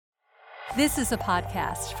This is a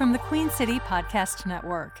podcast from the Queen City Podcast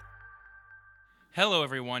Network. Hello,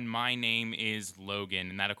 everyone. My name is Logan,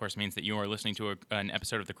 and that, of course, means that you are listening to an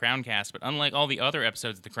episode of the Crowncast. But unlike all the other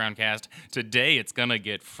episodes of the Crowncast, today it's gonna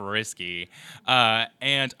get frisky,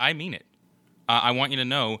 and I mean it. I want you to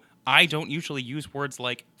know I don't usually use words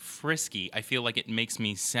like frisky. I feel like it makes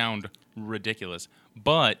me sound ridiculous,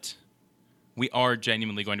 but we are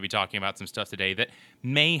genuinely going to be talking about some stuff today that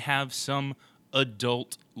may have some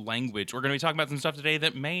adult language. We're going to be talking about some stuff today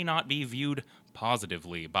that may not be viewed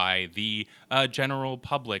positively by the general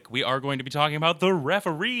public. We are going to be talking about the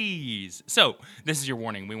referees. So, this is your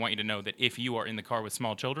warning. We want you to know that if you are in the car with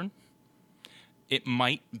small children, it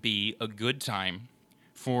might be a good time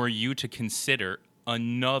for you to consider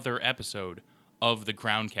another episode of the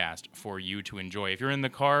Crowncast for you to enjoy. If you're in the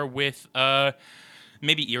car with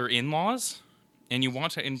maybe your in-laws and you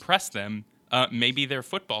want to impress them, maybe they're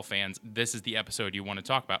football fans, this is the episode you want to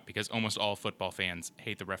talk about, because almost all football fans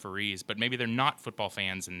hate the referees, but maybe they're not football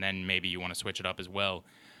fans, and then maybe you want to switch it up as well.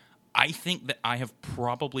 I think that I have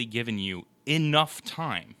probably given you enough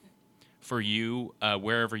time for you,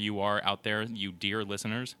 wherever you are out there, you dear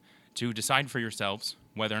listeners, to decide for yourselves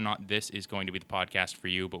whether or not this is going to be the podcast for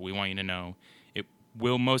you, but we want you to know it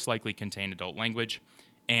will most likely contain adult language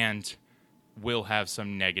and will have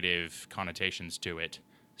some negative connotations to it.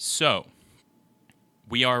 So,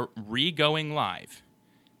 we are re-going live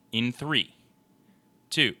in 3,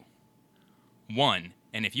 2, 1.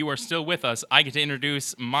 And if you are still with us, I get to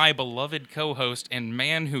introduce my beloved co-host and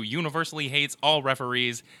man who universally hates all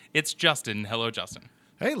referees. It's Justin. Hello, Justin.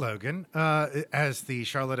 Hey, Logan. As the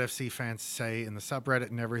Charlotte FC fans say in the subreddit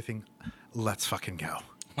and everything, let's fucking go.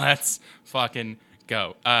 Let's fucking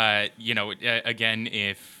go. Again,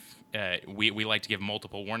 if we like to give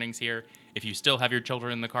multiple warnings here. If you still have your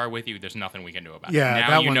children in the car with you, there's nothing we can do about it.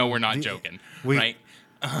 Now you know we're not joking, right?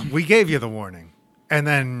 We gave you the warning, and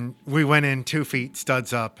then we went in 2 feet,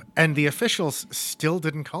 studs up, and the officials still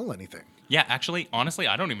didn't call anything. Yeah, actually, honestly,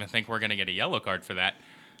 I don't even think we're going to get a yellow card for that.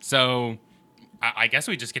 So I guess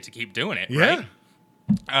we just get to keep doing it,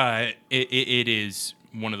 right? It is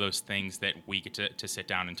one of those things that we get to sit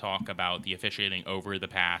down and talk about the officiating over the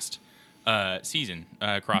past season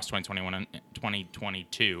across 2021 and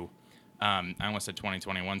 2022. I almost said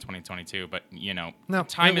 2021, 2022, but, No,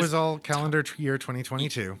 it was all calendar year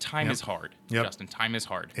 2022. Time is hard, Justin. Time is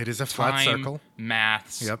hard. It is a flat circle.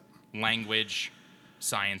 Maths, language,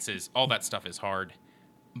 sciences, all that stuff is hard.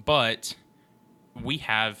 But we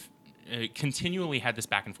have continually had this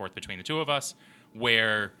back and forth between the two of us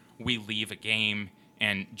where we leave a game,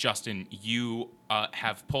 and, Justin, you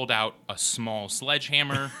have pulled out a small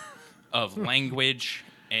sledgehammer of language.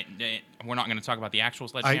 And we're not going to talk about the actual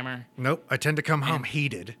sledgehammer. Nope. I tend to come home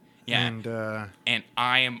heated. Yeah. And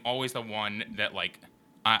I am always the one that, like,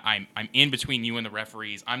 I'm in between you and the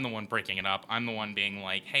referees. I'm the one breaking it up. I'm the one being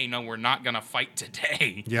like, hey, no, we're not going to fight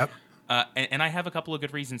today. Yep. And I have a couple of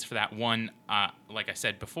good reasons for that. One, like I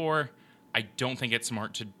said before, I don't think it's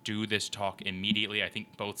smart to do this talk immediately. I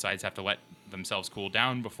think both sides have to let themselves cool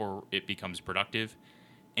down before it becomes productive.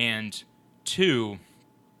 And 2,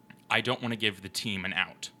 I don't want to give the team an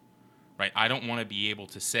out, right? I don't want to be able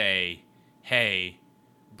to say, hey,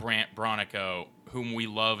 Brant Bronico, whom we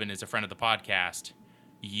love and is a friend of the podcast,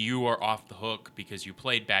 you are off the hook because you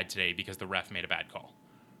played bad today because the ref made a bad call,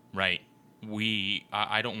 right?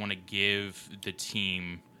 I don't want to give the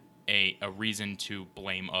team a reason to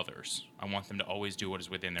blame others. I want them to always do what is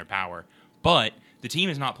within their power. But the team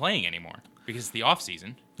is not playing anymore because it's the off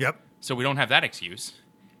season. Yep. So we don't have that excuse.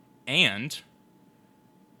 And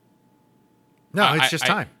no, it's just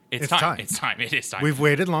time. It's time. It's time. It is time. We've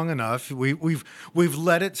waited long enough. We've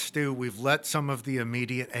let it stew. We've let some of the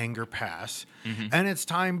immediate anger pass, and it's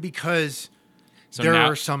time because there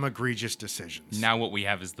are some egregious decisions. Now what we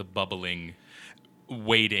have is the bubbling,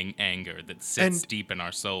 waiting anger that sits deep in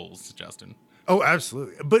our souls, Justin. Oh,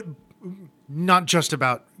 absolutely. But not just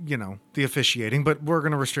about, the officiating, but we're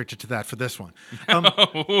going to restrict it to that for this one.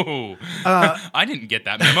 I didn't get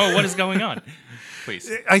that memo. What is going on?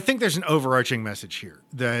 Please. I think there's an overarching message here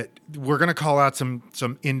that we're going to call out some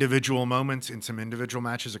individual moments in some individual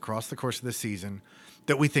matches across the course of the season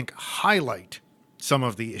that we think highlight some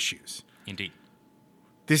of the issues. Indeed.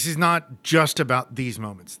 This is not just about these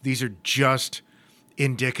moments. These are just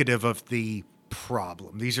indicative of the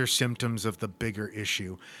problem. These are symptoms of the bigger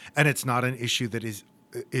issue. And it's not an issue that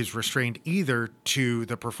is restrained either to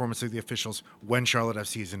the performance of the officials when Charlotte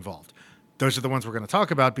FC is involved. Those are the ones we're going to talk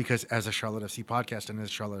about because as a Charlotte FC podcast and as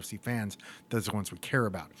Charlotte FC fans, those are the ones we care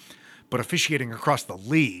about. But officiating across the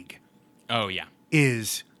league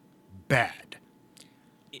is bad.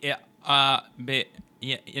 Yeah.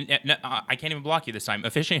 Yeah, no, I can't even block you this time.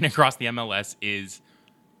 Officiating across the MLS is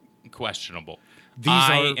questionable.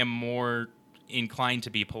 I am more inclined to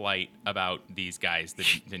be polite about these guys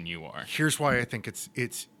than you are. Here's why I think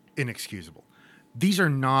it's inexcusable. These are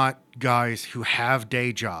not guys who have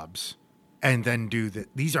day jobs and then do that.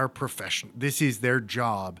 These are professional. This is their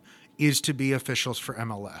job, is to be officials for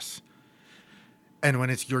MLS. And when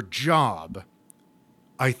it's your job,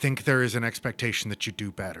 I think there is an expectation that you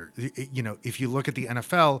do better. You know, if you look at the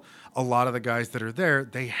NFL, a lot of the guys that are there,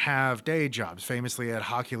 they have day jobs. Famously, Ed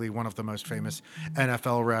Hockley, one of the most famous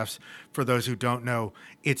NFL refs. For those who don't know,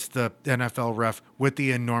 it's the NFL ref with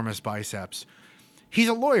the enormous biceps. He's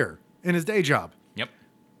a lawyer in his day job. Yep.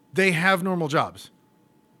 They have normal jobs.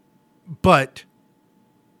 But,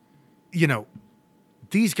 you know,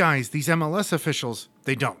 these guys, these MLS officials,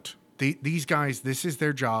 they don't. These guys, this is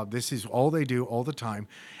their job. This is all they do all the time.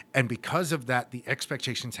 And because of that, the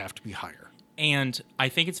expectations have to be higher. And I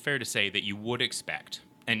think it's fair to say that you would expect,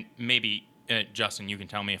 and maybe, Justin, you can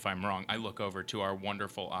tell me if I'm wrong. I look over to our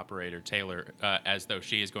wonderful operator, Taylor, as though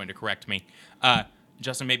she is going to correct me.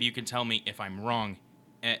 Justin, maybe you can tell me if I'm wrong.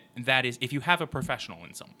 That is, if you have a professional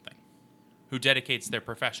in something who dedicates their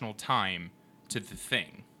professional time to the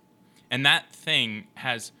thing, and that thing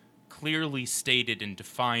has clearly stated and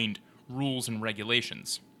defined rules and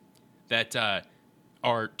regulations that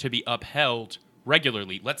are to be upheld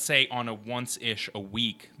regularly, let's say on a once-ish a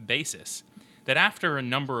week basis, that after a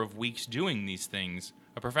number of weeks doing these things,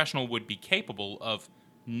 a professional would be capable of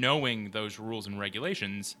knowing those rules and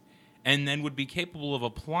regulations and then would be capable of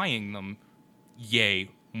applying them,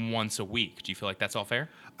 once a week. Do you feel like that's all fair?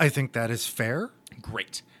 I think that is fair.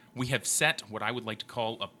 Great. We have set what I would like to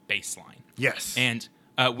call a baseline. Yes. And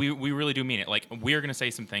we really do mean it. Like, we're going to say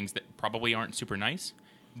some things that probably aren't super nice,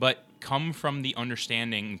 but come from the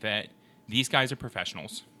understanding that these guys are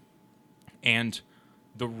professionals and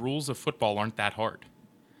the rules of football aren't that hard.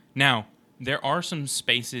 Now, there are some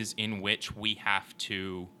spaces in which we have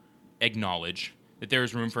to acknowledge that there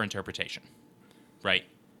is room for interpretation, right?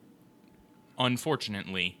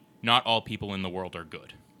 Unfortunately, not all people in the world are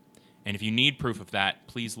good. And if you need proof of that,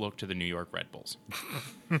 please look to the New York Red Bulls.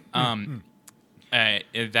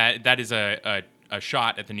 That is a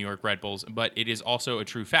shot at the New York Red Bulls, but it is also a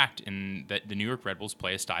true fact in that the New York Red Bulls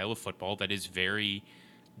play a style of football that is very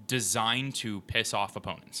designed to piss off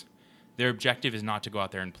opponents. Their objective is not to go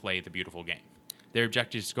out there and play the beautiful game. Their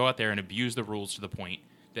objective is to go out there and abuse the rules to the point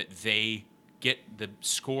that they get the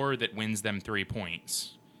score that wins them 3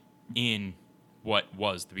 points in what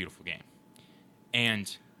was the beautiful game.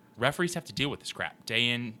 And referees have to deal with this crap day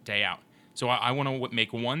in, day out. So I want to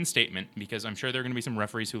make one statement, because I'm sure there are going to be some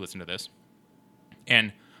referees who listen to this.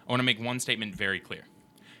 And I want to make one statement very clear.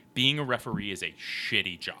 Being a referee is a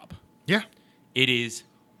shitty job. Yeah. It is,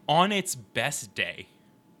 on its best day,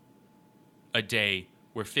 a day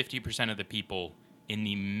where 50% of the people in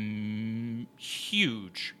the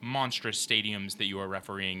huge, monstrous stadiums that you are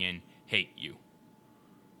refereeing in hate you.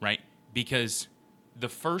 Right? Because the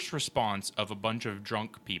first response of a bunch of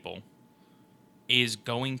drunk people is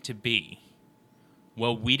going to be,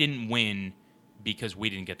 well, we didn't win because we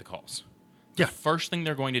didn't get the calls. Yeah. The first thing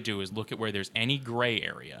they're going to do is look at where there's any gray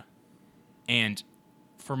area. And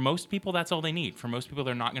for most people, that's all they need. For most people,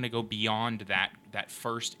 they're not going to go beyond that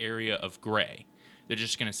first area of gray. They're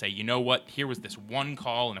just going to say, you know what, here was this one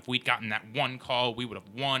call, and if we'd gotten that one call, we would have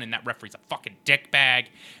won, and that referee's a fucking dickbag,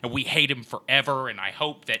 and we hate him forever, and I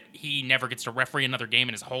hope that he never gets to referee another game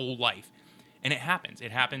in his whole life. And it happens.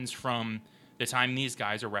 It happens from the time these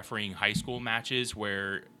guys are refereeing high school matches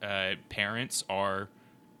where parents are,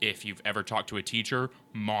 if you've ever talked to a teacher,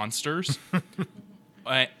 monsters.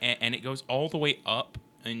 And it goes all the way up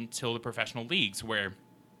until the professional leagues, where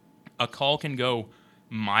a call can go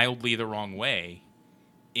mildly the wrong way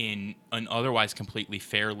in an otherwise completely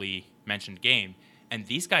fairly mentioned game, and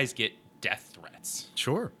these guys get death threats.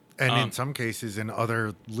 Sure. And in some cases, in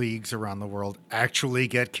other leagues around the world, actually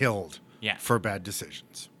get killed for bad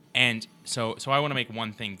decisions. And so I want to make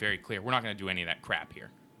one thing very clear. We're not going to do any of that crap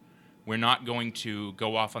here. We're not going to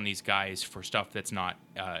go off on these guys for stuff that's not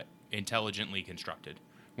intelligently constructed.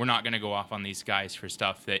 We're not going to go off on these guys for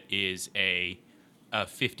stuff that is a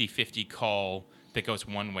 50-50 call that goes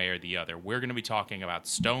one way or the other. We're going to be talking about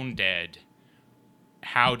stone dead,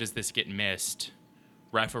 how does this get missed,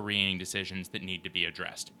 refereeing decisions that need to be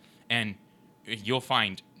addressed. And you'll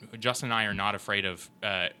find Justin and I are not afraid of,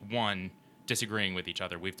 disagreeing with each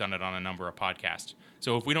other. We've done it on a number of podcasts.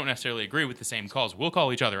 So if we don't necessarily agree with the same calls, we'll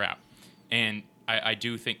call each other out. And I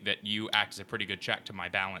do think that you act as a pretty good check to my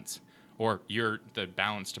balance, or you're the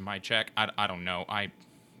balance to my check. I don't know. I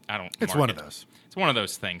don't. It's one of those. It's one of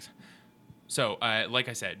those things. So, like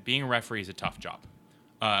I said, being a referee is a tough job.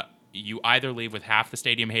 You either leave with half the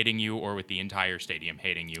stadium hating you or with the entire stadium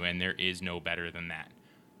hating you, and there is no better than that.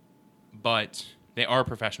 But they are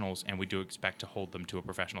professionals, and we do expect to hold them to a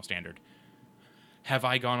professional standard. Have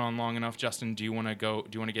I gone on long enough, Justin? Do you want to go? Do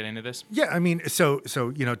you want to get into this? Yeah, I mean, so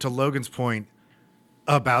to Logan's point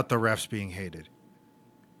about the refs being hated,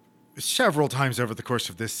 several times over the course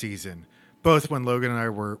of this season, both when Logan and I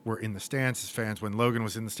were in the stands as fans, when Logan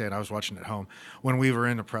was in the stand, I was watching at home, when we were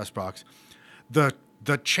in the press box, the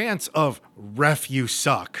chants of "ref, you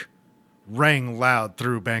suck" rang loud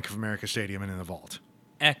through Bank of America Stadium and in the vault.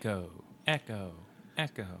 Echo, echo,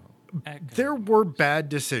 echo, echo. There were bad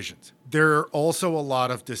decisions. There are also a lot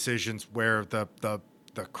of decisions where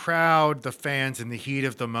the crowd, the fans, in the heat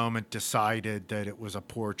of the moment decided that it was a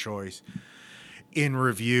poor choice. In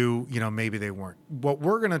review, maybe they weren't. What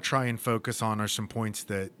we're going to try and focus on are some points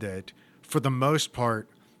that for the most part,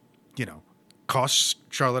 cost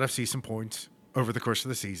Charlotte FC some points over the course of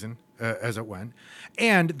the season as it went,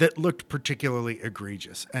 and that looked particularly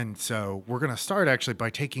egregious. And so we're going to start actually by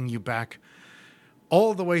taking you back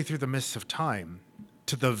all the way through the mists of time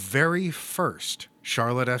to the very first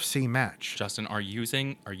Charlotte FC match. Justin, are you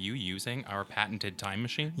using our patented time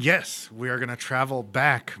machine? Yes, we are going to travel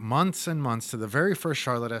back months and months to the very first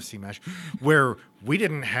Charlotte FC match where we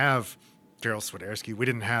didn't have Daryl Swiderski. We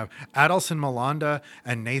didn't have Adelson Malanda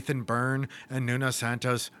and Nathan Byrne and Nuno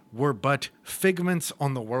Santos were but figments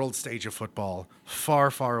on the world stage of football,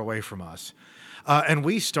 far, far away from us. And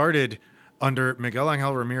we started under Miguel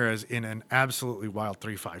Angel Ramirez in an absolutely wild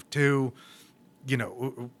 3-5-2.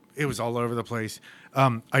 It was all over the place.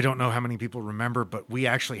 I don't know how many people remember, but we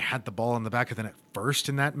actually had the ball in the back of the net first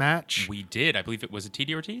in that match. We did. I believe it was a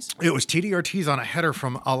TD Ortiz. It was TD Ortiz on a header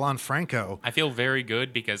from Alan Franco. I feel very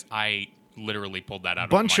good because I literally pulled that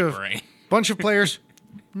out of my brain. Bunch of players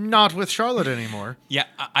not with Charlotte anymore. Yeah,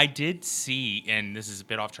 I did see, and this is a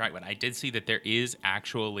bit off track, but I did see that there is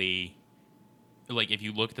actually, like, if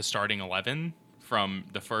you look at the starting 11 from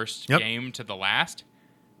the first game to the last,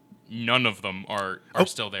 none of them are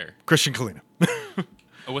still there. Christian Kalina.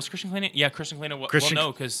 Oh, was Christian Kalina? Yeah, Christian Kalina. Well,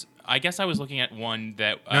 no, because I guess I was looking at one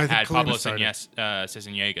that had Pablo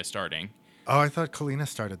Cesaniega starting. Oh, I thought Kalina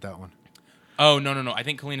started that one. Oh, no. I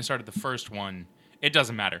think Kalina started the first one. It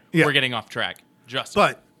doesn't matter. Yeah. We're getting off track.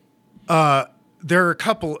 Justin. But there are a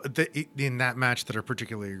couple in that match that are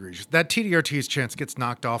particularly egregious. That TD Ortiz chance gets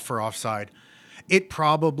knocked off for offside. It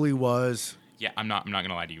probably was. Yeah, I'm not going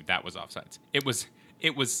to lie to you. That was offsides. It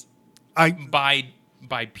was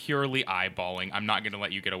by purely eyeballing. I'm not going to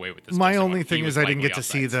let you get away with this. My only thing is I didn't get to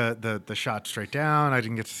see the shot straight down. I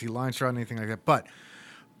didn't get to see line shot, anything like that. But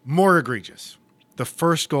more egregious. The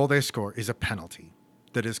first goal they score is a penalty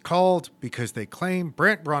that is called because they claim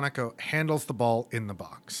Brant Bronico handles the ball in the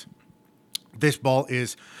box. This ball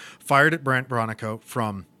is fired at Brant Bronico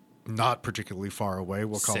from not particularly far away.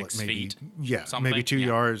 We'll call 6 it maybe feet, maybe 2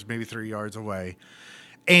 yards, maybe 3 yards away.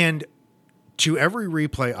 And to every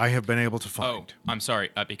replay I have been able to find. Oh, I'm sorry,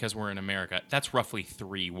 because we're in America. That's roughly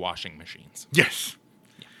 3 washing machines. Yes.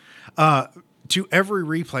 Yeah. To every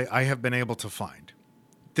replay I have been able to find,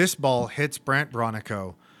 this ball hits Brant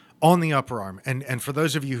Bronico on the upper arm. And for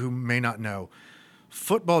those of you who may not know,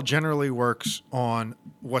 football generally works on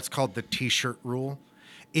what's called the T-shirt rule.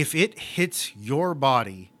 If it hits your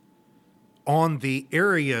body on the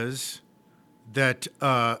areas that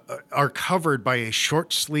are covered by a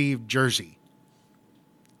short-sleeved jersey,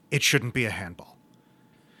 it shouldn't be a handball.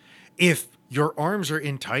 If your arms are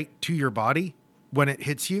in tight to your body when it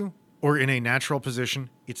hits you or in a natural position,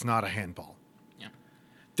 it's not a handball. Yeah.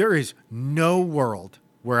 There is no world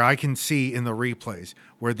where I can see in the replays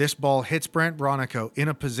where this ball hits Brant Bronico in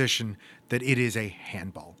a position that it is a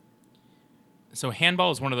handball. So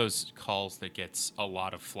handball is one of those calls that gets a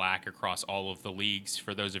lot of flack across all of the leagues.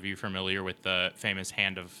 For those of you familiar with the famous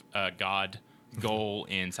Hand of God goal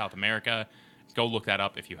in South America, go look that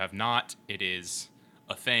up if you have not. It is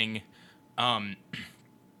a thing.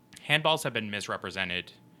 Handballs have been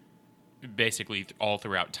misrepresented basically all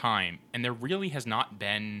throughout time, and there really has not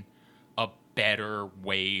been a better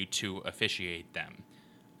way to officiate them.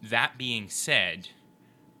 That being said,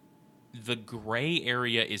 the gray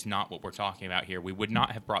area is not what we're talking about here. We would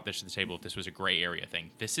not have brought this to the table if this was a gray area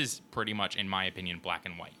thing. This is pretty much, in my opinion, black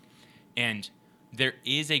and white. And there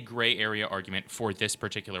is a gray area argument for this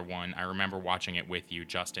particular one. I remember watching it with you,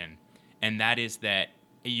 Justin. And that is that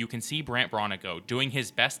you can see Brant Bronico doing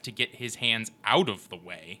his best to get his hands out of the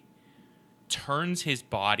way, turns his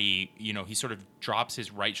body, he sort of drops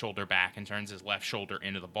his right shoulder back and turns his left shoulder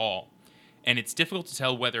into the ball. And it's difficult to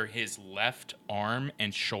tell whether his left arm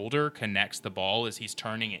and shoulder connects the ball as he's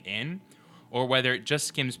turning it in, or whether it just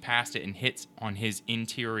skims past it and hits on his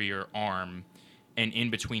interior arm and in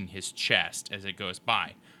between his chest as it goes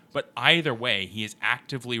by. But either way, he is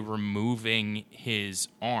actively removing his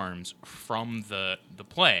arms from the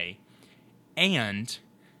play, and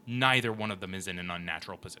neither one of them is in an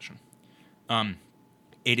unnatural position.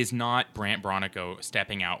 It is not Brant Bronico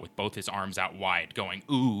stepping out with both his arms out wide, going,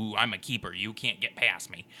 "Ooh, I'm a keeper. You can't get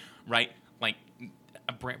past me," right? Like,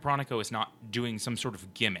 Brant Bronico is not doing some sort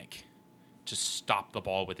of gimmick to stop the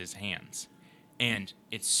ball with his hands. And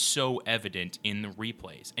it's so evident in the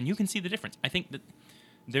replays. And you can see the difference. I think that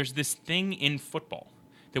there's this thing in football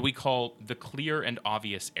that we call the clear and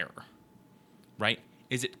obvious error, right?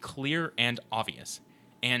 Is it clear and obvious?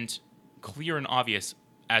 And clear and obvious,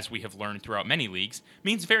 as we have learned throughout many leagues,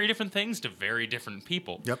 means very different things to very different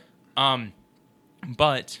people. Yep.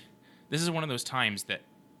 But this is one of those times that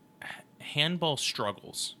handball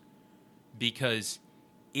struggles, because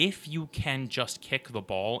if you can just kick the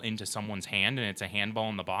ball into someone's hand and it's a handball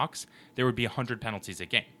in the box, there would be 100 penalties a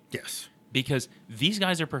game. Yes. Because these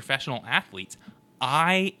guys are professional athletes.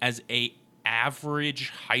 I, as a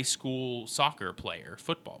average high school soccer player,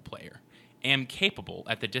 football player, am capable,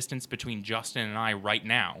 at the distance between Justin and I right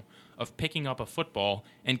now, of picking up a football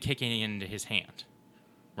and kicking it into his hand,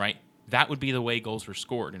 right? That would be the way goals were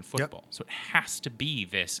scored in football. Yep. So it has to be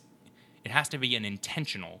an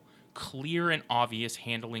intentional, clear and obvious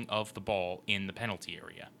handling of the ball in the penalty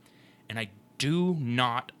area. And I do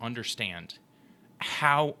not understand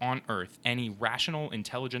how on earth any rational,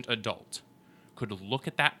 intelligent adult could look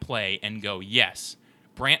at that play and go, yes,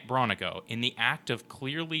 Brant Bronico, in the act of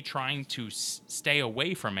clearly trying to stay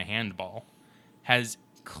away from a handball, has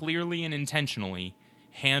clearly and intentionally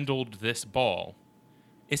handled this ball,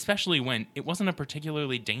 especially when it wasn't a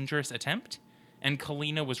particularly dangerous attempt, and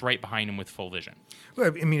Kalina was right behind him with full vision.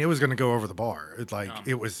 Well, I mean, it was going to go over the bar.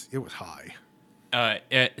 It was high.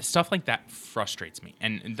 Stuff like that frustrates me,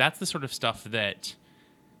 and that's the sort of stuff that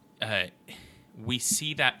we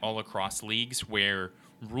see that all across leagues where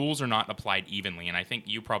rules are not applied evenly, and I think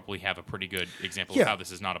you probably have a pretty good example of how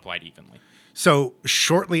this is not applied evenly. So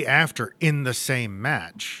shortly after, in the same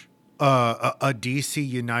match, a DC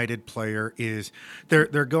United player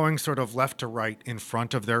they're going sort of left to right in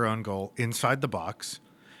front of their own goal inside the box,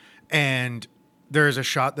 and there is a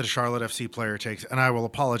shot that a Charlotte FC player takes, and I will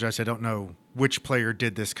apologize, I don't know which player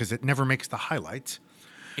did this because it never makes the highlights.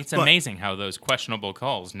 It's amazing how those questionable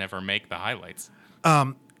calls never make the highlights.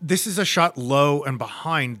 This is a shot low and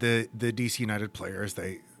behind the DC United players.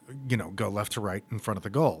 They, go left to right in front of the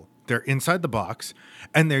goal. They're inside the box,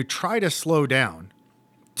 and they try to slow down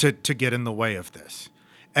to get in the way of this.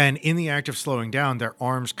 And in the act of slowing down, their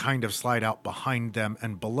arms kind of slide out behind them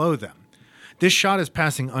and below them. This shot is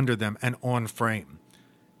passing under them and on frame,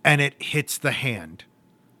 and it hits the hand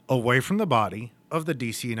away from the body of the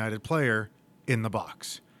DC United player in the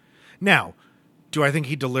box. Now, do I think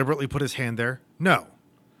he deliberately put his hand there? No.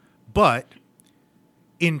 But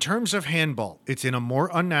in terms of handball, it's in a more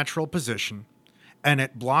unnatural position, and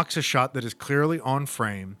it blocks a shot that is clearly on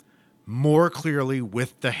frame, more clearly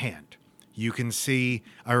with the hand. You can see,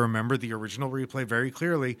 I remember the original replay very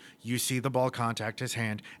clearly, you see the ball contact his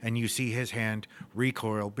hand, and you see his hand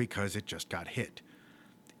recoil because it just got hit.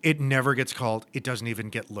 It never gets called. It doesn't even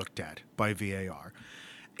get looked at by VAR.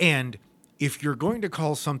 And if you're going to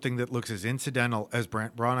call something that looks as incidental as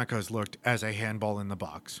Brant Bronico's looked as a handball in the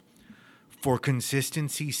box, for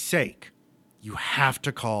consistency's sake, you have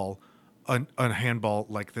to call a handball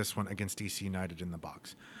like this one against DC United in the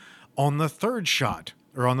box. On the third shot,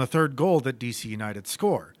 or on the third goal that DC United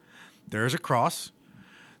score, there's a cross.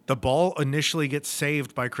 The ball initially gets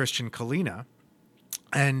saved by Christian Kalina,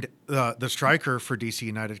 and the striker for DC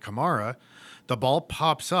United, Kamara, the ball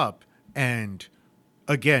pops up, and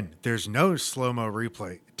again, there's no slow-mo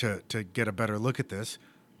replay to get a better look at this,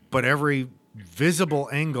 but every visible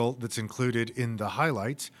angle that's included in the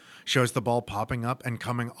highlights shows the ball popping up and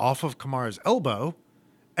coming off of Kamara's elbow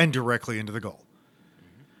and directly into the goal.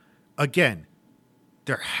 Again,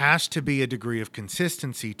 there has to be a degree of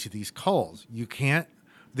consistency to these calls. You can't,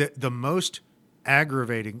 the most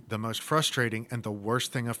aggravating, the most frustrating, and the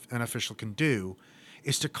worst thing an official can do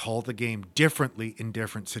is to call the game differently in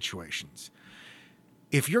different situations.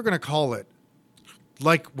 If you're going to call it,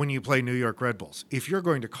 like when you play New York Red Bulls, if you're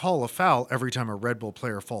going to call a foul every time a Red Bull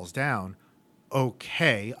player falls down,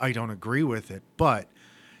 okay, I don't agree with it, but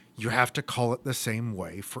you have to call it the same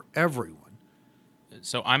way for everyone.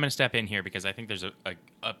 So I'm going to step in here because I think there's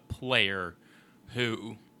a player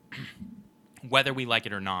who, whether we like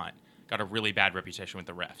it or not, got a really bad reputation with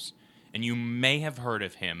the refs. and you may have heard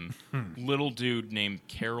of him. Little dude named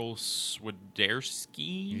Karol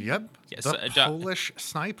Swiderski. Yep. Yes, The Polish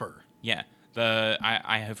sniper. Yeah.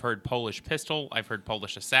 I have heard Polish pistol. I've heard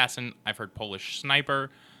Polish assassin. I've heard Polish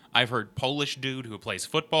sniper. I've heard Polish dude who plays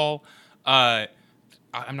football. I'm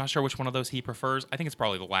not sure which one of those he prefers. I think it's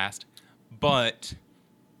probably the last. But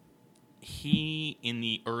he, in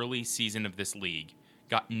the early season of this league,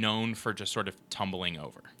 got known for just sort of tumbling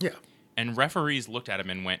over. Yeah. And referees looked at him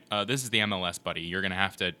and went, "This is the MLS, buddy. You're gonna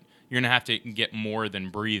have to get more than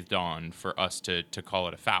breathed on for us to call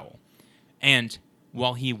it a foul." And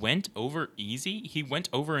while he went over easy, he went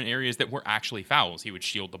over in areas that were actually fouls. He would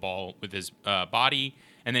shield the ball with his body,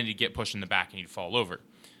 and then he'd get pushed in the back and he'd fall over.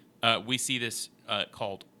 We see this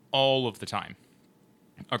called all of the time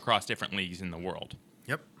across different leagues in the world.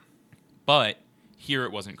 Yep. But here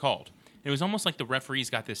it wasn't called. It was almost like the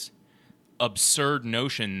referees got this absurd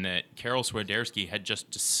notion that Karol Swiderski had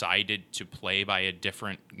just decided to play by a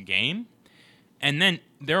different game. And then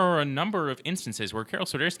there are a number of instances where Karol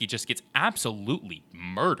Swiderski just gets absolutely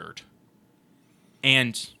murdered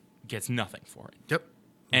and gets nothing for it. Yep.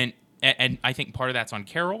 And I think part of that's on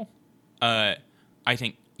Karol. I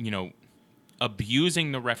think,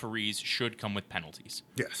 abusing the referees should come with penalties.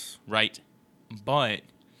 Yes. Right? But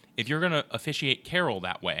if you're going to officiate Karol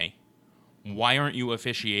that way, why aren't you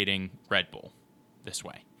officiating Red Bull this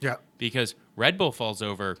way? Yeah. Because Red Bull falls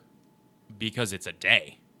over because it's a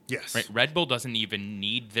day. Yes. Right? Red Bull doesn't even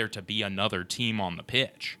need there to be another team on the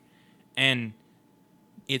pitch. And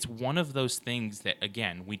it's one of those things that,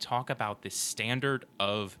 again, we talk about this standard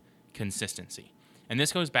of consistency. And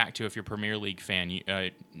this goes back to, if you're a Premier League fan,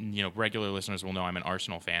 regular listeners will know I'm an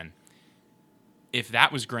Arsenal fan. If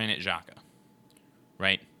that was Granit Xhaka,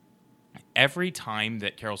 right? Every time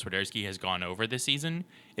that Karol Swiderski has gone over this season,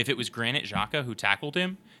 if it was Granit Xhaka who tackled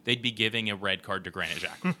him, they'd be giving a red card to Granit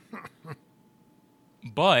Xhaka.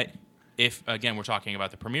 But if, again, we're talking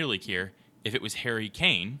about the Premier League here, if it was Harry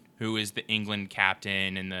Kane, who is the England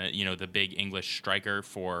captain and the big English striker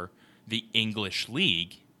for the English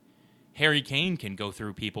league, Harry Kane can go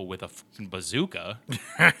through people with a bazooka.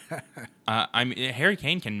 Harry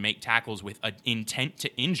Kane can make tackles with an intent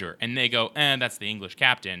to injure, and they go, that's the English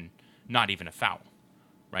captain, not even a foul,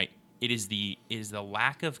 right? It is the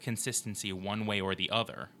lack of consistency one way or the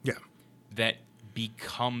other that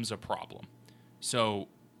becomes a problem. So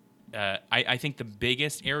I think the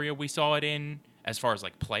biggest area we saw it in, as far as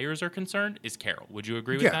like players are concerned, is Karol. Would you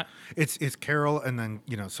agree with that? It's Karol, and then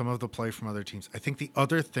some of the play from other teams. I think the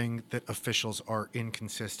other thing that officials are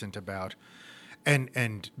inconsistent about,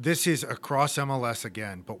 and this is across MLS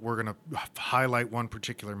again, but we're going to highlight one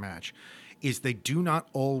particular match, is they do not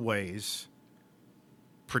always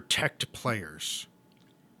protect players.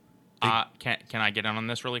 Can I get in on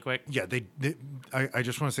this really quick? Yeah, I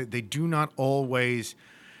just want to say they do not always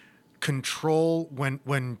control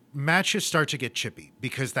when matches start to get chippy,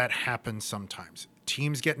 because that happens sometimes.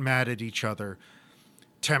 Teams get mad at each other,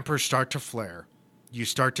 tempers start to flare. You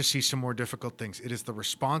start to see some more difficult things. It is the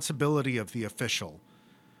responsibility of the official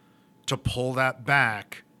to pull that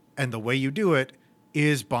back, and the way you do it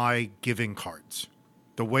is by giving cards.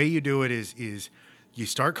 The way you do it is you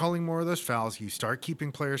start calling more of those fouls, you start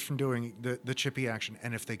keeping players from doing the chippy action,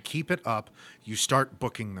 and if they keep it up, you start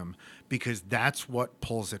booking them, because that's what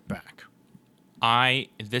pulls it back.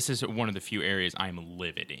 This is one of the few areas I'm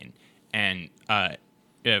livid in. And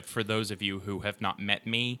for those of you who have not met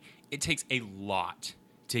me, it takes a lot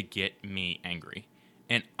to get me angry.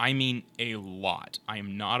 And I mean a lot. I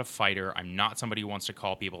am not a fighter. I'm not somebody who wants to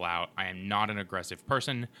call people out. I am not an aggressive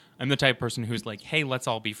person. I'm the type of person who's like, hey, let's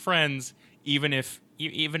all be friends, even if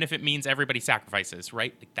it means everybody sacrifices,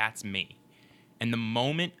 right? Like, that's me. And the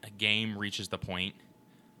moment a game reaches the point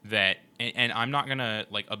that, and I'm not going to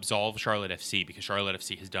like absolve Charlotte FC, because Charlotte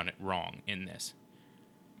FC has done it wrong in this.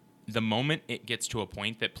 The moment it gets to a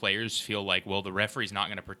point that players feel like, well, the referee's not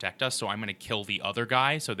going to protect us, so I'm going to kill the other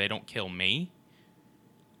guy so they don't kill me,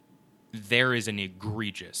 there is an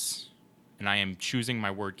egregious, and I am choosing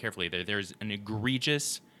my word carefully there, there's an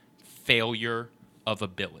egregious failure of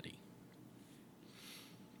ability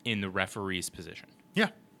in the referee's position. Yeah.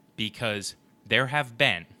 Because there have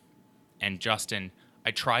been, and Justin,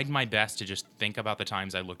 I tried my best to just think about the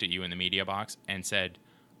times I looked at you in the media box and said,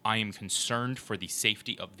 I am concerned for the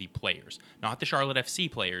safety of the players. Not the Charlotte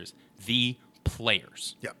FC players, the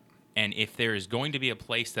players. Yep. And if there is going to be a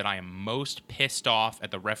place that I am most pissed off at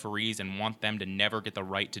the referees and want them to never get the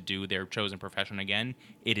right to do their chosen profession again,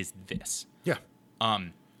 it is this. Yeah.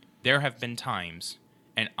 There have been times,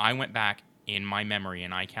 and I went back in my memory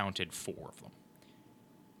and I counted 4 of them,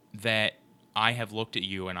 that I have looked at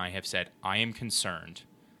you and I have said, I am concerned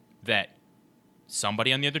that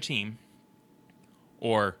somebody on the other team,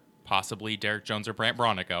 or possibly Derek Jones or Brant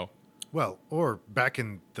Bronico. Well, or back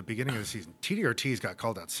in the beginning of the season, TD Ortiz got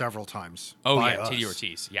called out several times. Oh, by yeah, us. TD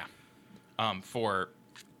Ortiz, yeah. For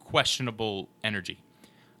questionable energy.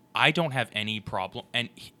 I don't have any problem, and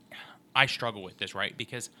I struggle with this, right?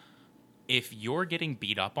 Because if you're getting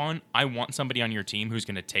beat up on, I want somebody on your team who's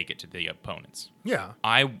going to take it to the opponents. Yeah.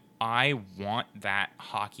 I want that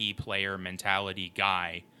hockey player mentality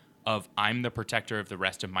guy of I'm the protector of the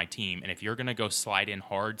rest of my team, and if you're going to go slide in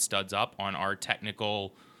hard studs up on our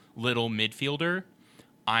technical little midfielder,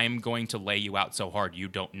 I'm going to lay you out so hard you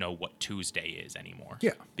don't know what Tuesday is anymore.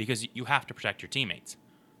 Yeah. Because you have to protect your teammates.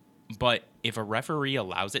 But if a referee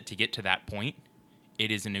allows it to get to that point,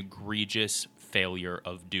 it is an egregious failure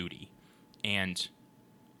of duty. And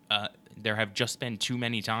there have just been too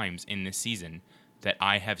many times in this season that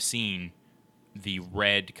I have seen the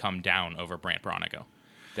red come down over Brant Bronico,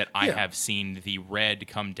 that I have seen the red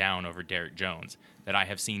come down over Derek Jones, that I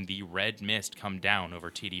have seen the red mist come down over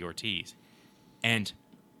TD Ortiz. And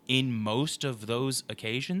in most of those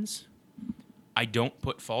occasions, I don't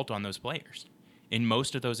put fault on those players. In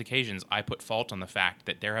most of those occasions, I put fault on the fact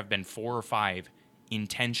that there have been 4 or 5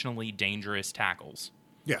 intentionally dangerous tackles.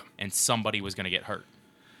 Yeah. And somebody was going to get hurt.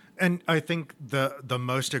 And I think the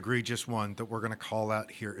most egregious one that we're going to call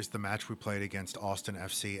out here is the match we played against Austin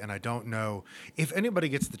FC. And I don't know if anybody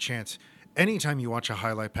gets the chance, anytime you watch a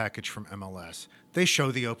highlight package from MLS, they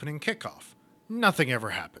show the opening kickoff. Nothing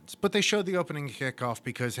ever happens, but they show the opening kickoff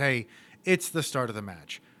because, hey, it's the start of the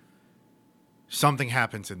match. Something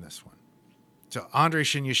happens in this one. So Andre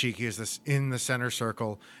Shinyashiki is this in the center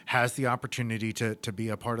circle, has the opportunity to be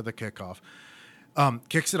a part of the kickoff.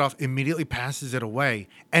 Kicks it off, immediately passes it away,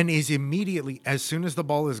 and is immediately, as soon as the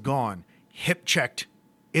ball is gone, hip checked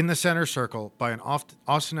in the center circle by an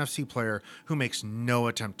Austin FC player who makes no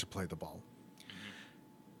attempt to play the ball.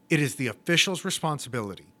 It is the official's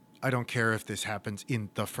responsibility. I don't care if this happens in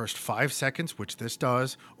the first 5 seconds, which this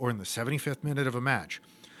does, or in the 75th minute of a match.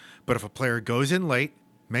 But if a player goes in late,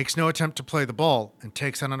 makes no attempt to play the ball, and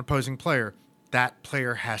takes on an opposing player, that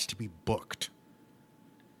player has to be booked.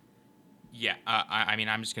 Yeah, I mean,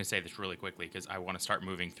 I'm just going to say this really quickly because I want to start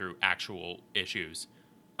moving through actual issues.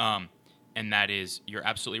 And that is, you're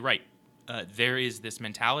absolutely right. There is this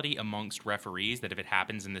mentality amongst referees that if it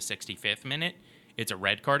happens in the 65th minute, it's a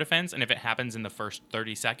red card offense. And if it happens in the first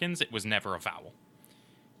 30 seconds, it was never a foul.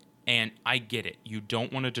 And I get it. You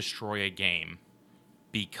don't want to destroy a game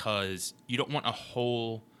because you don't want a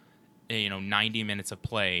whole, 90 minutes of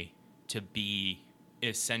play to be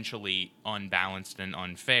essentially unbalanced and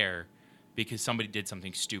unfair because somebody did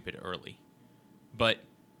something stupid early. But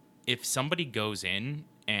if somebody goes in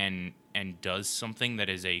and does something that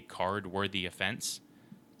is a card-worthy offense,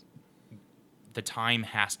 the time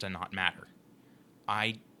has to not matter.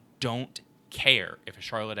 I don't care if a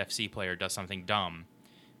Charlotte FC player does something dumb.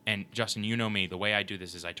 And Justin, you know me, the way I do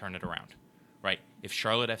this is I turn it around, right? If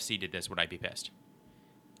Charlotte FC did this, would I be pissed?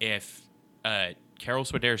 If Karol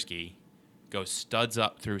Swiderski goes studs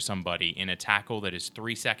up through somebody in a tackle that is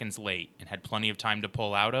 3 seconds late and had plenty of time to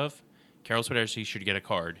pull out of, Karol Swiderski should get a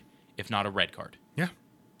card, if not a red card. Yeah.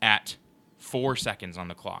 At 4 seconds on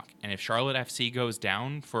the clock. And if Charlotte FC goes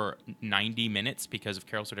down for 90 minutes because of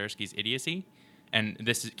Karol Swiderski's idiocy, and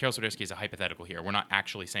Karol Swiderski is a hypothetical here. We're not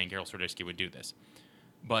actually saying Karol Swiderski would do this.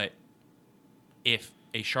 But if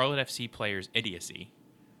a Charlotte FC player's idiocy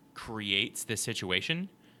creates this situation,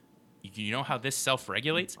 you know how this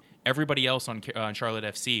self-regulates? Everybody else on Charlotte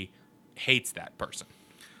FC hates that person.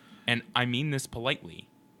 And I mean this politely.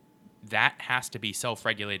 That has to be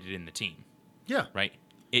self-regulated in the team. Yeah. Right?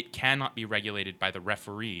 It cannot be regulated by the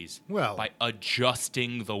referees by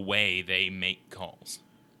adjusting the way they make calls.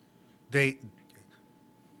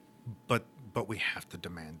 But we have to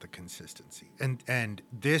demand the consistency. And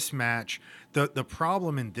this match, the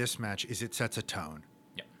problem in this match is it sets a tone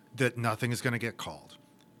that nothing is going to get called.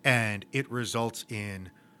 And it results in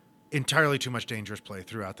entirely too much dangerous play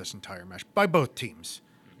throughout this entire match by both teams.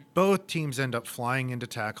 Mm-hmm. Both teams end up flying into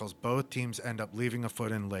tackles. Both teams end up leaving a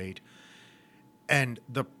foot in late. And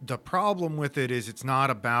the problem with it is it's not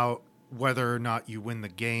about whether or not you win the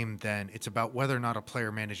game then. It's about whether or not a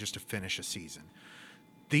player manages to finish a season.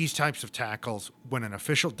 These types of tackles, when an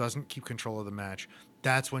official doesn't keep control of the match,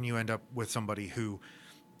 that's when you end up with somebody who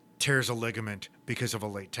tears a ligament because of a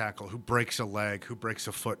late tackle, who breaks a leg, who breaks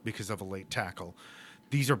a foot because of a late tackle.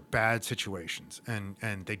 These are bad situations, and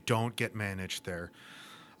they don't get managed there.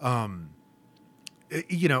 I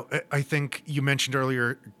think you mentioned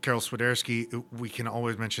earlier, Karol Swiderski. We can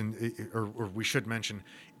always mention, or we should mention,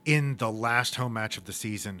 in the last home match of the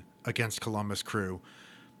season against Columbus Crew,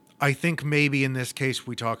 I think maybe in this case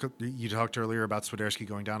you talked earlier about Swiderski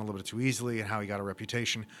going down a little bit too easily and how he got a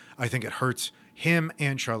reputation. I think it hurts him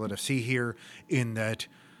and Charlotte FC here in that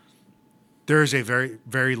there is a very,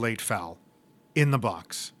 very late foul in the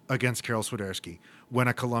box against Karol Swiderski when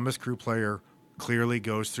a Columbus Crew player clearly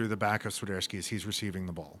goes through the back of Swiderski as he's receiving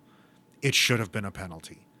the ball. It should have been a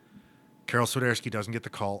penalty. Karol Swiderski doesn't get the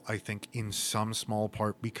call, I think, in some small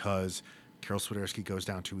part because Karol Swiderski goes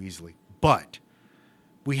down too easily. But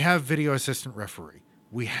we have video assistant referee.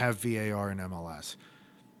 We have VAR in MLS.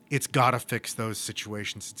 It's got to fix those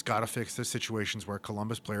situations. It's got to fix the situations where a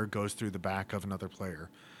Columbus player goes through the back of another player.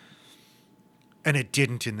 And it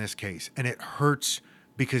didn't in this case. And it hurts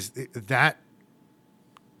because that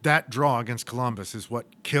draw against Columbus is what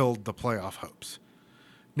killed the playoff hopes.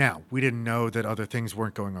 Now, we didn't know that other things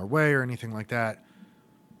weren't going our way or anything like that.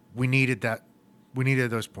 We needed that. We needed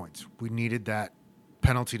those points. We needed that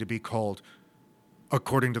penalty to be called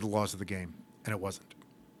according to the laws of the game, and it wasn't.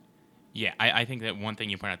 Yeah, I think that one thing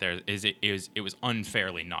you point out there is it was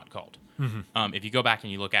unfairly not called. Mm-hmm. If you go back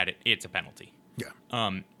and you look at it, it's a penalty.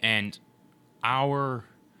 Yeah. And our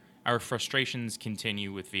frustrations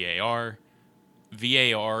continue with VAR.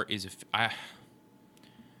 VAR is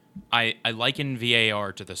I liken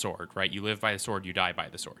VAR to the sword, right? You live by the sword, you die by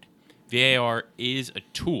the sword. VAR is a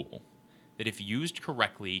tool that, if used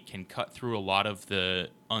correctly, can cut through a lot of the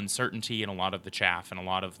uncertainty and a lot of the chaff and a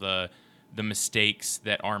lot of the mistakes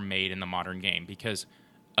that are made in the modern game. Because,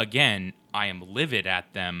 again, I am livid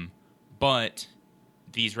at them, but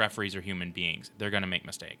these referees are human beings. They're going to make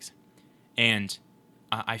mistakes. And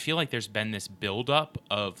I feel like there's been this buildup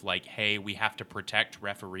of, like, hey, we have to protect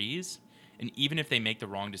referees. And even if they make the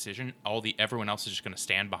wrong decision, everyone else is just going to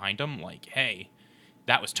stand behind them, like, hey,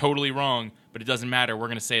 that was totally wrong, but it doesn't matter. We're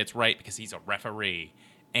going to say it's right because he's a referee.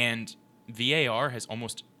 And VAR has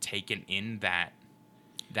almost taken in that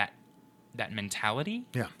mentality.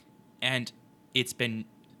 Yeah. And it's been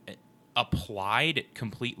applied at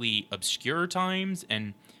completely obscure times,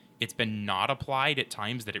 and it's been not applied at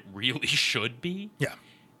times that it really should be. Yeah.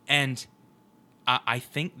 And I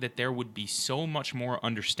think that there would be so much more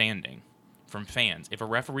understanding from fans if a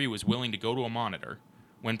referee was willing to go to a monitor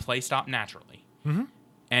when play stopped naturally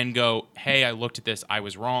and go, hey, I looked at this, I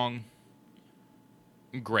was wrong.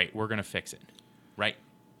 Great, we're going to fix it, right?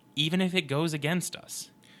 Even if it goes against us,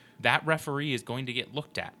 that referee is going to get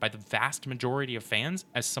looked at by the vast majority of fans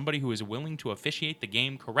as somebody who is willing to officiate the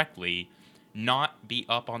game correctly, not be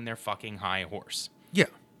up on their fucking high horse. Yeah.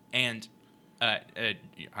 And I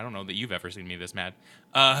don't know that you've ever seen me this mad.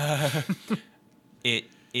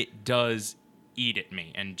 It does eat at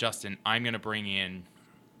me. And Justin, I'm going to bring in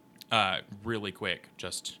really quick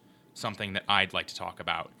just something that I'd like to talk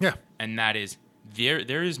about. Yeah. And that is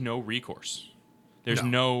there is no recourse. There's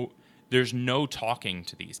no talking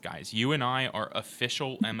to these guys. You and I are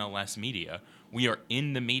official MLS media. We are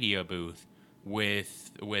in the media booth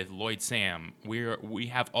with Lloyd Sam. We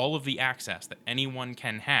have all of the access that anyone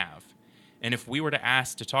can have. And if we were to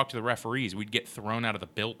ask to talk to the referees, we'd get thrown out of the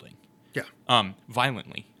building. Yeah.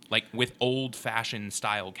 Violently, like with old-fashioned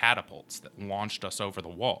style catapults that launched us over the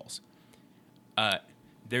walls.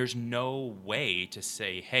 There's no way to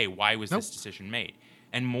say, hey, why was this decision made?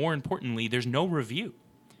 And more importantly, there's no review.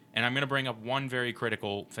 And I'm going to bring up one very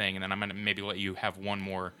critical thing, and then I'm going to maybe let you have one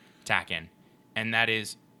more tack in. And that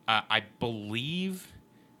is, I believe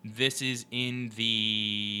this is in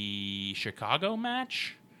the Chicago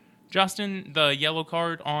match, Justin, the yellow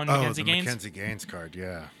card on Mackenzie Gaines. Mackenzie Gaines card,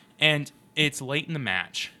 yeah. And it's late in the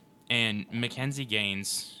match, and Mackenzie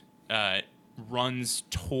Gaines runs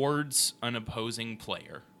towards an opposing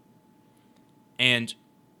player. And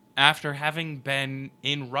after having been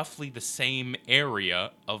in roughly the same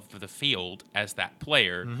area of the field as that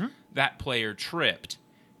player tripped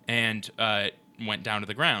and went down to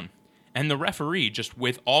the ground. And the referee, just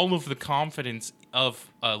with all of the confidence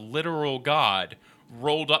of a literal god,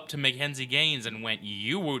 rolled up to Mackenzie Gaines and went,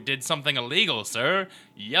 "You did something illegal, sir.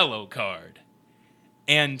 Yellow card."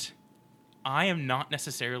 And I am not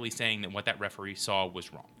necessarily saying that what that referee saw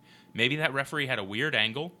was wrong. Maybe that referee had a weird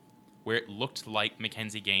angle where it looked like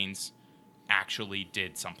Mackenzie Gaines actually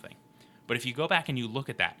did something. But if you go back and you look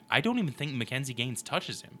at that, I don't even think Mackenzie Gaines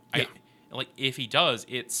touches him. Yeah. If he does,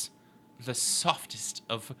 it's the softest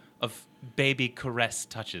of baby caress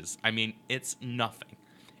touches. I mean, it's nothing.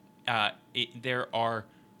 There are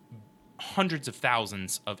hundreds of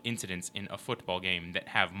thousands of incidents in a football game that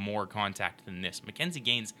have more contact than this. Mackenzie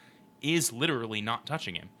Gaines is literally not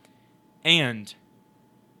touching him. And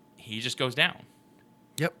he just goes down.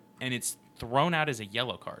 Yep. And it's thrown out as a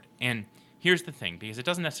yellow card. And here's the thing, because it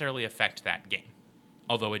doesn't necessarily affect that game,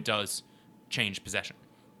 although it does change possession.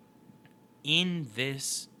 in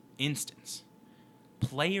this instance,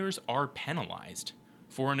 players are penalized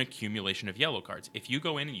for an accumulation of yellow cards. If you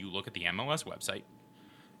go in and you look at the MLS website,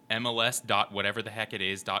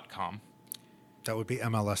 MLS.whatever-the-heck-it-is.com. That would be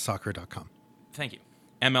MLSsoccer.com. Thank you.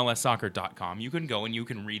 MLSsoccer.com. You can go and you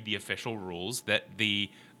can read the official rules that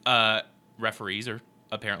the referees are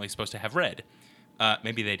apparently supposed to have read.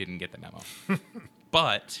 Maybe they didn't get the memo.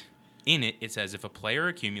 But in it, it says if a player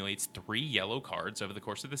accumulates 3 yellow cards over the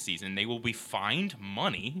course of the season, they will be fined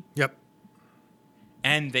money. Yep.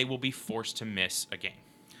 And they will be forced to miss a game.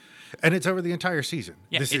 And it's over the entire season.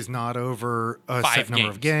 Yeah, this is not over a 5 set number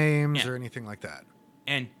of games Yeah. or anything like that.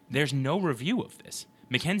 And there's no review of this.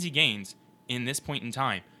 Mackenzie Gaines, in this point in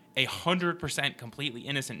time, 100% completely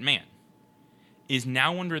innocent man, is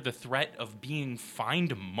now under the threat of being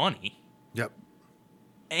fined money. Yep.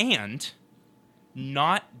 And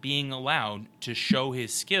not being allowed to show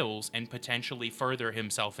his skills and potentially further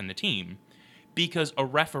himself in the team because a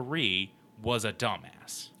referee was a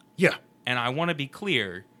dumbass. Yeah. And I want to be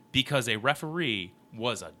clear, because a referee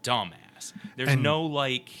was a dumbass. There's no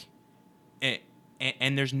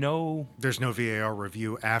there's no VAR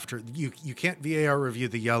review after you can't VAR review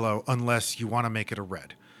the yellow unless you want to make it a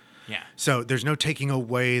red. Yeah. So there's no taking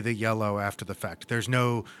away the yellow after the fact. There's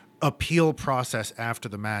no appeal process after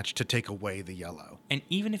the match to take away the yellow. And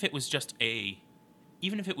even if it was just a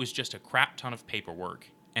crap ton of paperwork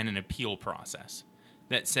and an appeal process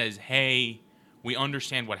that says, "Hey, we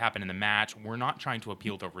understand what happened in the match. We're not trying to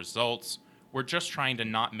appeal the results. We're just trying to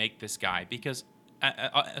not make this guy," because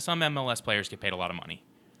some MLS players get paid a lot of money.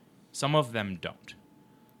 Some of them don't.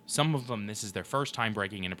 Some of them, this is their first time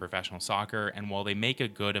breaking into professional soccer, and while they make a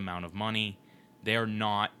good amount of money, they're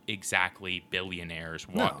not exactly billionaires.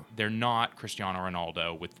 No. They're not Cristiano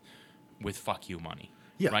Ronaldo with fuck you money.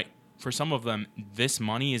 Yeah. Right? For some of them, this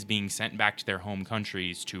money is being sent back to their home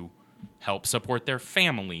countries to help support their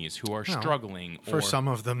families who are struggling. For some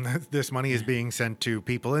of them, this money is being sent to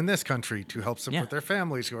people in this country to help support Yeah. their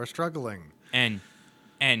families who are struggling. And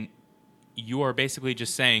you are basically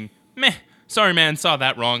just saying, "Meh, sorry man, saw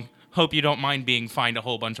that wrong. Hope you don't mind being fined a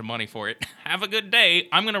whole bunch of money for it. Have a good day.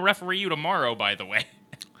 I'm going to referee you tomorrow, by the way."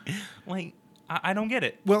 Like, I don't get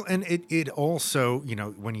it. Well, and it also,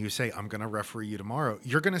 when you say, "I'm going to referee you tomorrow,"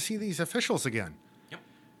 you're going to see these officials again. Yep.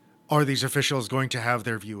 Are these officials going to have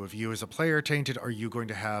their view of you as a player tainted? Are you going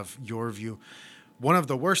to have your view? One of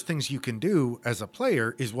the worst things you can do as a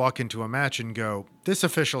player is walk into a match and go, "This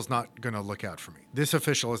official's not going to look out for me. This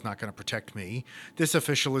official is not going to protect me. This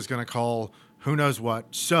official is going to call who knows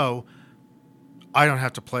what, so I don't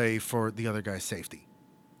have to play for the other guy's safety."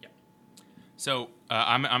 Yeah. So,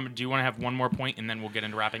 do you want to have one more point, and then we'll get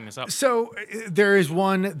into wrapping this up? So there is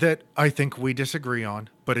one that I think we disagree on,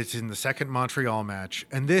 but it's in the second Montreal match.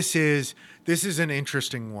 And this is an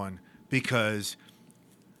interesting one because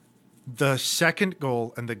the second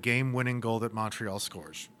goal and the game-winning goal that Montreal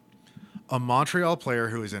scores, a Montreal player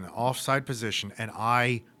who is in an offside position, and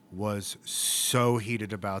I was so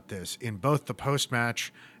heated about this in both the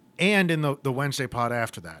post-match and in the Wednesday pod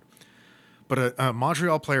after that. But a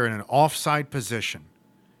Montreal player in an offside position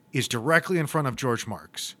is directly in front of George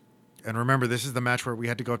Marks. And remember, this is the match where we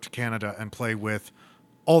had to go up to Canada and play with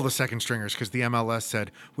all the second stringers because the MLS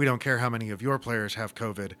said, "We don't care how many of your players have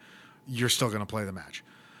COVID, you're still going to play the match."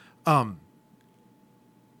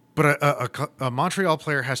 But a Montreal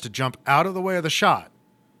player has to jump out of the way of the shot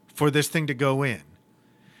for this thing to go in.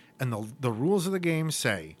 And the rules of the game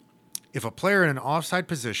say if a player in an offside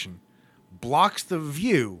position blocks the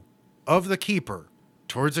view of the keeper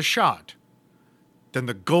towards a shot, then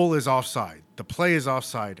the goal is offside, the play is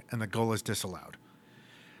offside, and the goal is disallowed.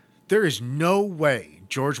 There is no way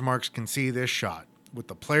George Marks can see this shot with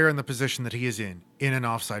the player in the position that he is in an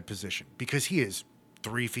offside position because he is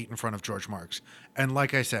 3 feet in front of George Marks. And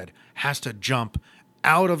like I said, has to jump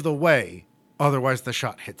out of the way, otherwise the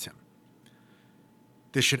shot hits him.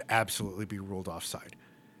 This should absolutely be ruled offside.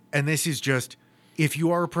 And this is just, if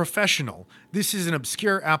you are a professional, this is an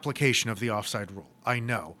obscure application of the offside rule. I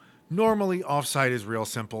know. Normally, offside is real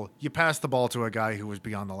simple. You pass the ball to a guy who was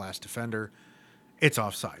beyond the last defender. It's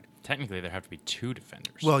offside. Technically, there have to be 2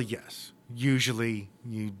 defenders. Well, yes. Usually,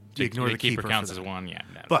 you ignore the keeper counts for as that. one, yeah.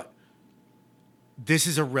 No. But this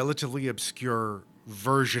is a relatively obscure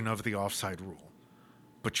version of the offside rule.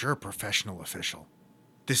 But you're a professional official.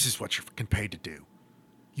 This is what you're fucking paid to do.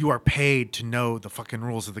 You are paid to know the fucking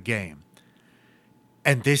rules of the game.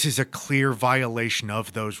 And this is a clear violation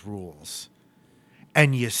of those rules.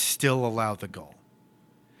 And you still allow the goal.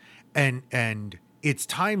 And it's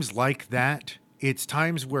times like that, it's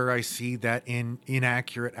times where I see that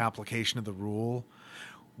inaccurate application of the rule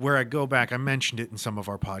where I go back, I mentioned it in some of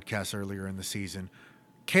our podcasts earlier in the season.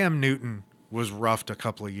 Cam Newton was roughed a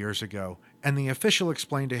couple of years ago, and the official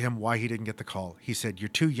explained to him why he didn't get the call. He said, "You're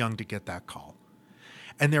too young to get that call."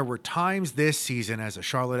 And there were times this season as a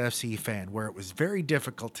Charlotte FC fan where it was very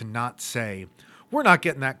difficult to not say, we're not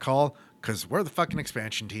getting that call because we're the fucking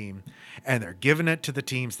expansion team, and they're giving it to the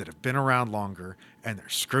teams that have been around longer, and they're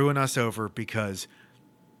screwing us over because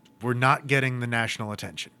we're not getting the national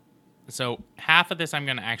attention. So half of this I'm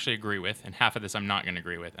going to actually agree with, and half of this I'm not going to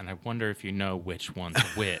agree with, and I wonder if you know which one's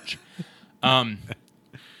which. I'm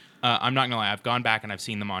not going to lie. I've gone back and I've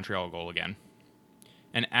seen the Montreal goal again.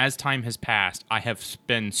 And as time has passed, I have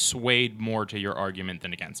been swayed more to your argument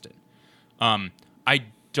than against it. I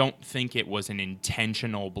don't think it was an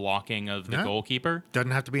intentional blocking of the goalkeeper.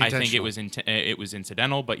 Doesn't have to be intentional. I think it was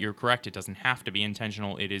incidental, but you're correct. It doesn't have to be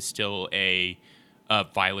intentional. It is still a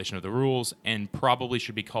violation of the rules and probably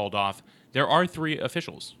should be called off. There are 3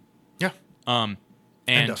 officials. Yeah. And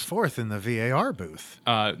a 4th in the VAR booth.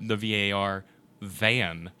 The VAR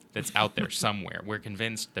van that's out there somewhere. We're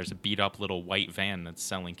convinced there's a beat-up little white van that's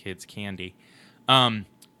selling kids candy.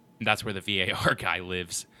 That's where the VAR guy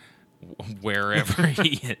lives, wherever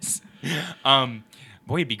he is.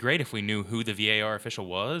 Boy, it'd be great if we knew who the VAR official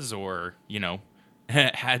was or,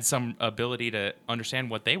 had some ability to understand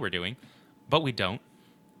what they were doing. But we don't.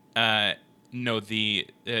 No, the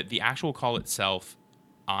actual call itself,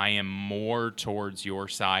 I am more towards your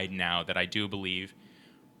side now that I do believe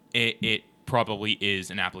it probably is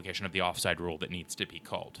an application of the offside rule that needs to be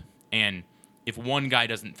called. And if one guy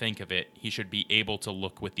doesn't think of it, he should be able to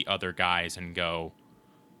look with the other guys and go,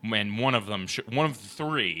 when one of the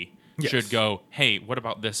 3 should go, hey, what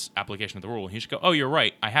about this application of the rule? And he should go, oh, you're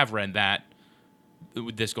right. I have read that.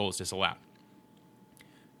 This goal is disallowed.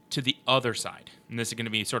 To the other side, and this is going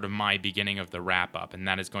to be sort of my beginning of the wrap-up, and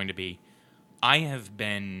that is going to be, I have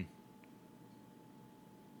been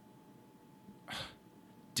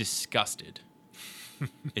disgusted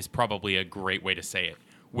is probably a great way to say it,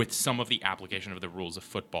 with some of the application of the rules of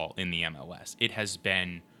football in the MLS. It has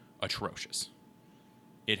been atrocious.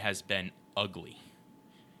 It has been ugly.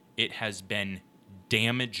 It has been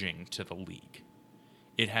damaging to the league.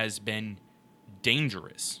 It has been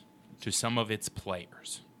dangerous to some of its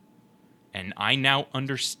players. And I now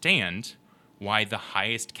understand why the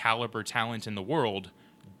highest caliber talent in the world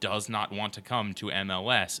does not want to come to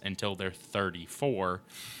MLS until they're 34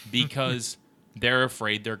 because they're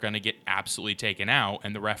afraid they're going to get absolutely taken out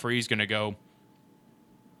and the referee's going to go,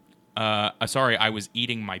 sorry, I was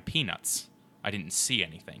eating my peanuts. I didn't see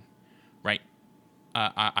anything, right?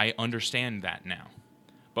 I understand that now.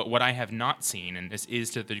 But what I have not seen, and this is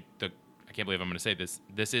to the I can't believe I'm going to say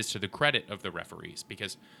this is to the credit of the referees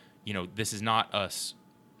because, this is not us,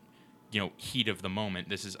 heat of the moment.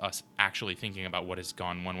 This is us actually thinking about what has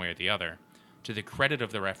gone one way or the other. To the credit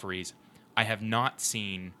of the referees, I have not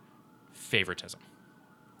seen favoritism.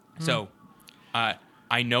 So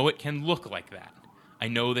I know it can look like that. I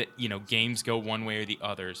know that, games go one way or the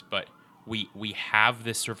others, but we have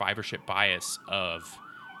this survivorship bias of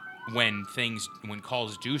when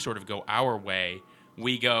calls do sort of go our way,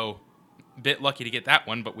 we go, bit lucky to get that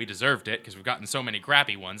one, but we deserved it because we've gotten so many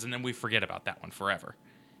crappy ones, and then we forget about that one forever.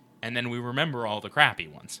 And then we remember all the crappy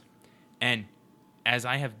ones. And as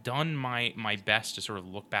I have done my best to sort of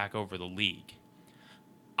look back over the league,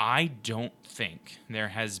 I don't think there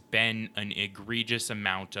has been an egregious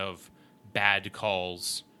amount of bad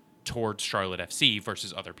calls towards Charlotte FC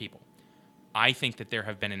versus other people. I think that there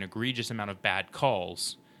have been an egregious amount of bad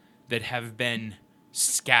calls that have been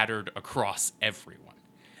scattered across everyone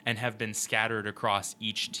and have been scattered across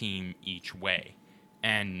each team each way.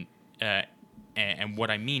 And what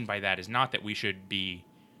I mean by that is not that we should be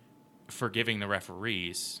forgiving the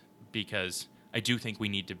referees, because I do think we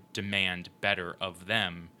need to demand better of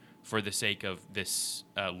them for the sake of this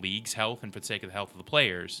league's health and for the sake of the health of the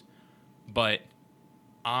players. But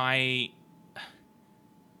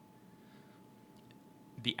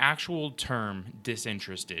the actual term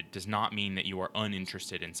disinterested does not mean that you are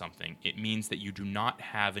uninterested in something. It means that you do not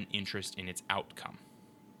have an interest in its outcome.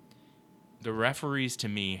 The referees, to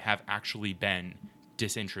me, have actually been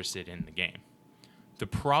disinterested in the game. The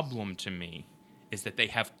problem to me is that they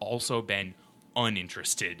have also been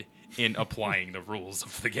uninterested in applying the rules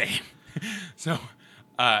of the game. So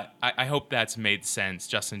I hope that's made sense.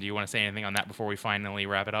 Justin, do you want to say anything on that before we finally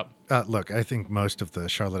wrap it up? Look, I think most of the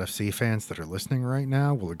Charlotte FC fans that are listening right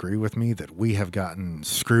now will agree with me that we have gotten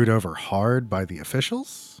screwed over hard by the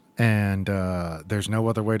officials, and there's no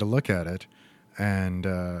other way to look at it. and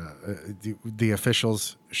the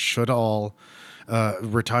officials should all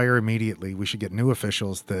retire immediately. We should get new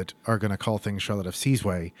officials that are going to call things Charlotte FC's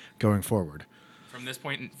way going forward. From this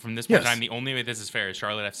point Yes. in time, the only way this is fair is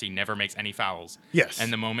Charlotte FC never makes any fouls. Yes,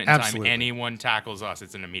 And the moment in absolutely. time anyone tackles us,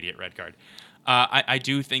 it's an immediate red card. I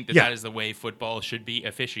do think that Yeah. that is the way football should be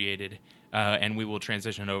officiated, and we will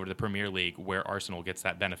transition over to the Premier League where Arsenal gets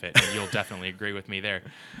that benefit. And you'll definitely agree with me there.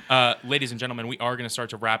 Ladies and gentlemen, we are going to start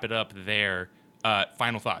to wrap it up there.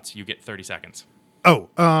 Final thoughts. You get 30 seconds.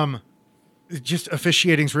 Just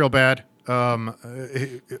officiating's real bad.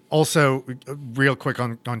 Also, real quick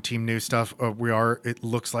on team news stuff, it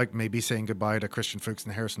looks like maybe saying goodbye to Christian Fuchs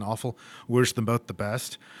and Harrison Awful. Wish them both the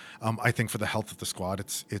best. I think for the health of the squad,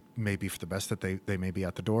 it may be for the best that they may be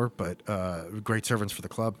at the door, but great servants for the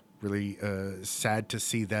club. Really sad to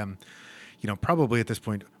see them, probably at this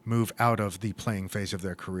point move out of the playing phase of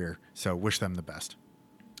their career. So wish them the best.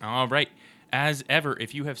 All right. As ever,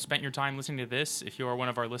 if you have spent your time listening to this, if you are one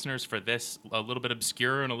of our listeners for this a little bit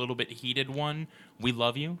obscure and a little bit heated one, we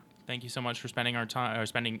love you. Thank you so much for spending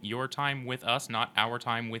your time with us, not our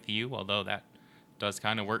time with you, although that does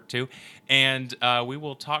kind of work too. And we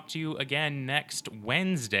will talk to you again next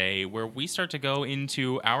Wednesday, where we start to go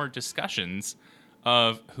into our discussions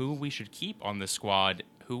of who we should keep on the squad,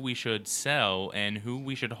 who we should sell, and who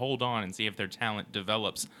we should hold on and see if their talent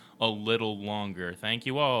develops a little longer. Thank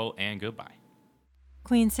you all, and goodbye.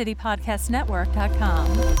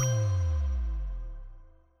 QueenCityPodcastNetwork.com.